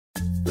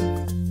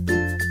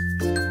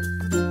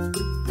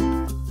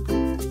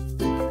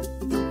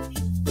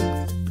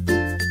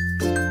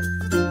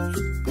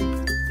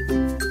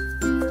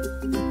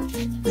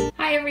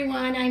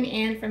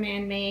from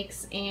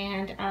Annmakes,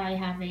 and I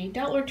have a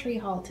Dollar Tree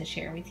haul to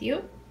share with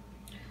you.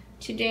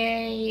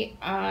 Today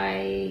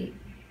I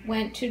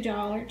went to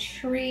Dollar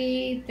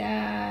Tree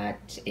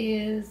that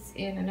is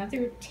in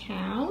another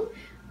town.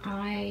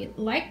 I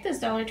like this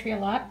Dollar Tree a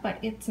lot, but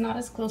it's not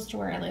as close to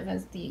where I live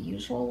as the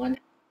usual one.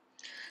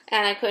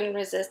 And I couldn't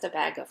resist a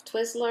bag of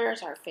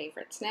Twizzlers, our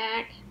favorite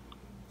snack.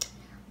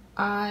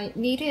 I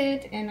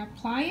needed an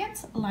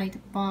appliance light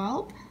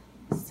bulb,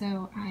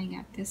 so I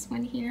got this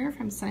one here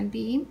from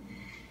Sunbeam.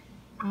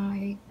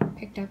 I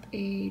picked up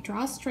a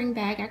drawstring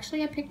bag.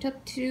 Actually, I picked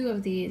up two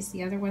of these.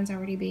 The other one's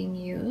already being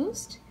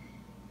used.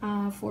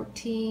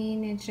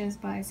 14 inches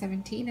by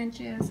 17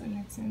 inches, and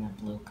it's in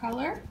a blue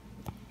color.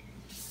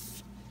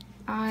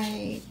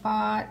 I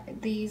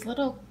bought these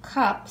little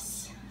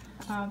cups,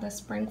 the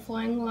Spring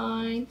Fling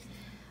line.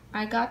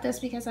 I got this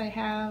because I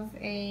have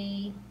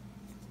a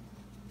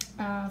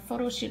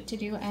photo shoot to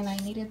do, and I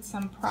needed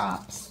some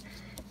props,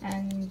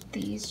 and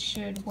these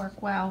should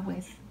work well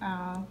with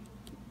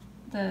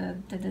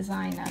the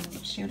design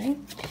I'm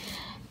shooting.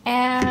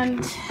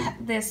 And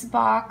this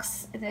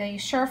box, the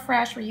Sure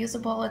Fresh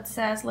reusable, it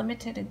says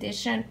limited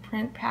edition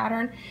print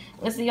pattern,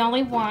 was the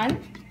only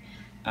one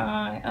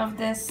of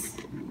this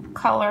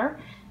color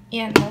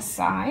in this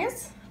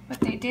size, but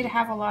they did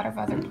have a lot of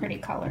other pretty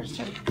colors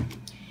too.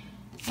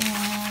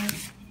 And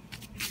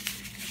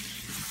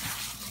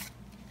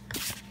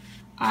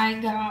I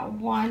got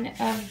one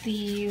of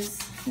these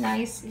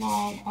nice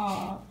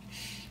long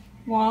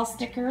wall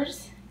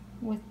stickers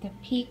with the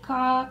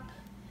peacock.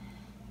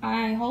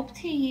 I hope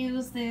to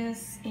use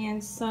this in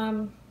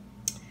some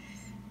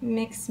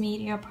mixed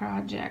media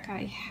project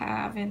I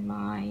have in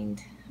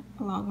mind,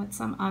 along with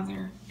some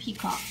other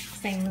peacock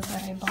things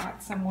that I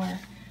bought somewhere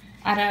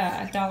at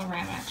a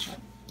Dollarama actually.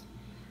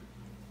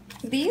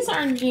 These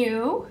are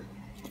new.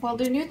 Well,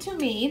 they're new to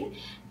me,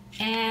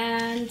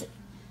 and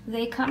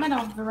they come in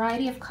a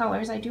variety of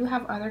colors. I do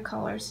have other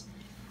colors.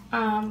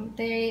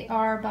 They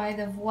are by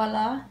the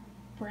Voila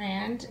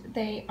brand.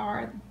 They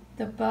are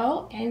the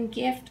bow and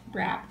gift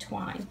wrap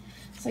twine.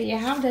 So you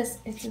have this,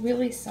 it's a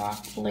really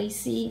soft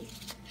lacy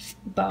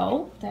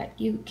bow that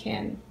you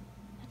can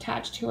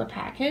attach to a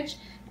package.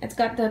 It's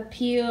got the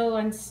peel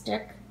and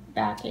stick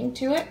backing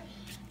to it,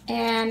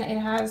 and it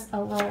has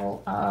a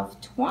roll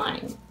of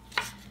twine.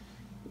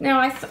 Now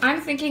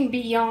I'm thinking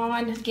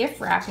beyond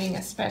gift wrapping,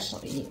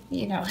 especially.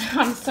 You know,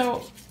 I'm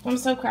so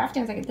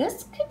crafty. I was like,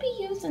 this could be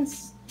used in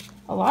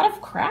a lot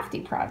of crafty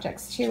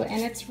projects too,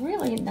 and it's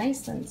really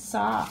nice and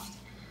soft.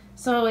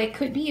 So it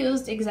could be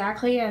used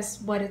exactly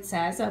as what it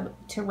says,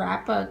 to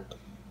wrap to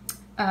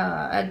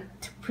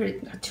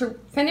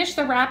finish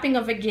the wrapping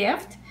of a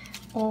gift,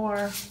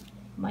 or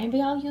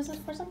maybe I'll use it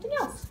for something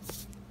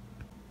else.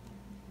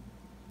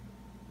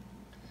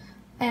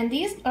 And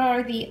these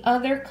are the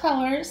other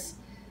colors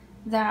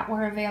that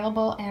were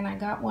available, and I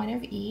got one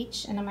of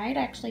each, and I might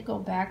actually go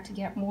back to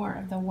get more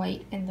of the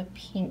white and the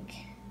pink,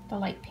 the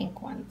light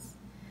pink ones.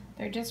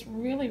 They're just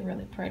really,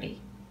 really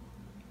pretty.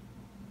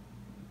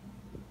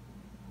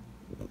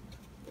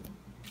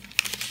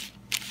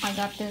 I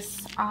got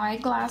this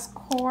eyeglass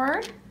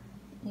cord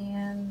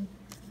in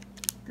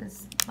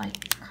this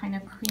like kind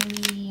of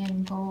creamy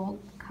and gold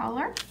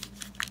color.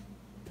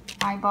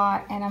 I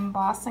bought an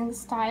embossing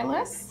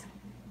stylus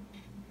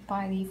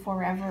by the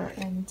Forever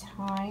in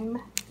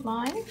Time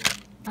line.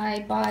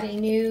 I bought a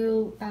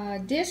new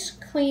dish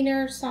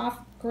cleaner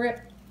soft grip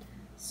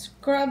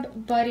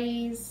Scrub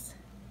Buddies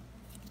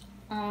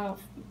to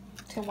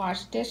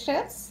wash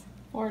dishes,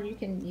 or you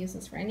can use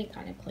this for any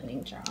kind of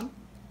cleaning job.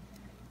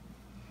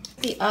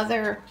 The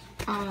other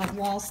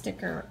wall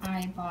sticker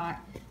I bought,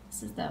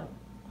 this is the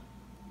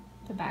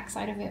back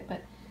side of it, but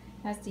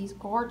it has these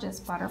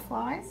gorgeous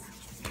butterflies.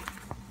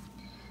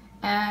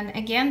 And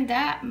again,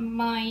 that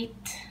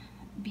might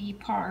be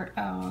part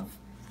of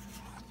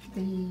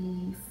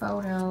the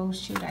photo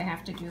shoot I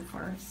have to do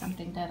for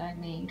something that I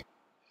made.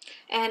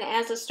 And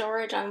as the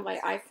storage on my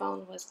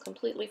iPhone was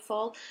completely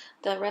full,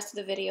 the rest of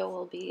the video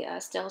will be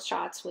still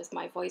shots with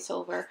my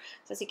voiceover.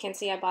 So as you can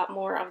see, I bought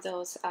more of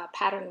those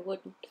pattern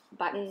wood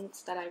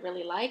buttons that I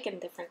really like in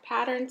different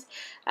patterns.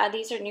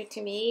 These are new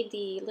to me,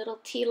 the little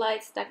tea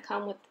lights that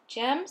come with the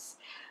gems.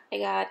 I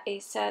got a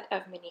set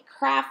of mini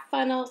craft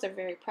funnels. They're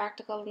very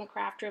practical in the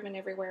craft room and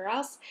everywhere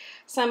else.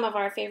 Some of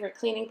our favorite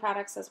cleaning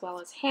products, as well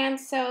as hand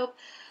soap.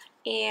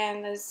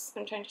 And this,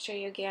 I'm trying to show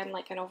you again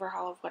like an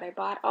overhaul of what I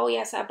bought. Oh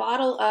yes, a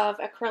bottle of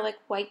acrylic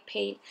white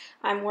paint.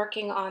 I'm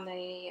working on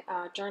a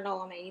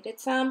journal, and I needed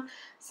some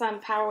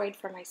Powerade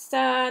for my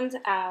son,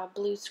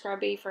 blue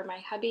scrubby for my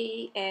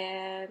hubby,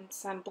 and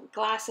some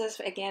glasses,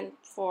 again,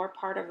 for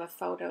part of a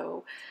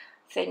photo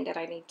thing that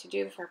I need to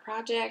do for a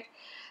project.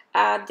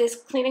 This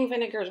cleaning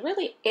vinegar is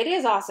really, it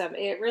is awesome.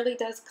 It really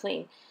does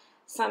clean.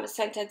 Some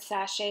scented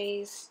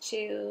sachets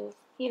to,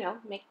 you know,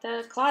 make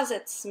the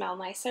closet smell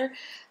nicer.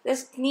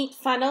 This neat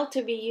funnel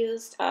to be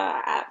used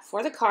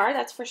for the car,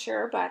 that's for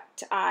sure, but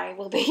I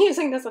will be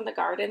using this in the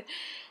garden.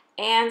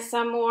 And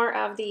some more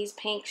of these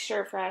pink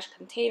Sure Fresh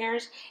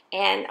containers.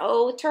 And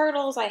oh,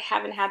 turtles, I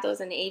haven't had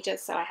those in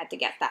ages, so I had to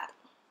get that.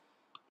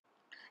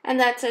 And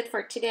that's it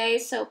for today.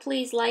 So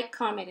please like,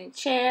 comment, and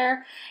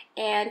share.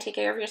 And take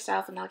care of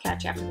yourself. And I'll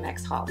catch you after the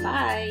next haul.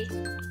 Bye.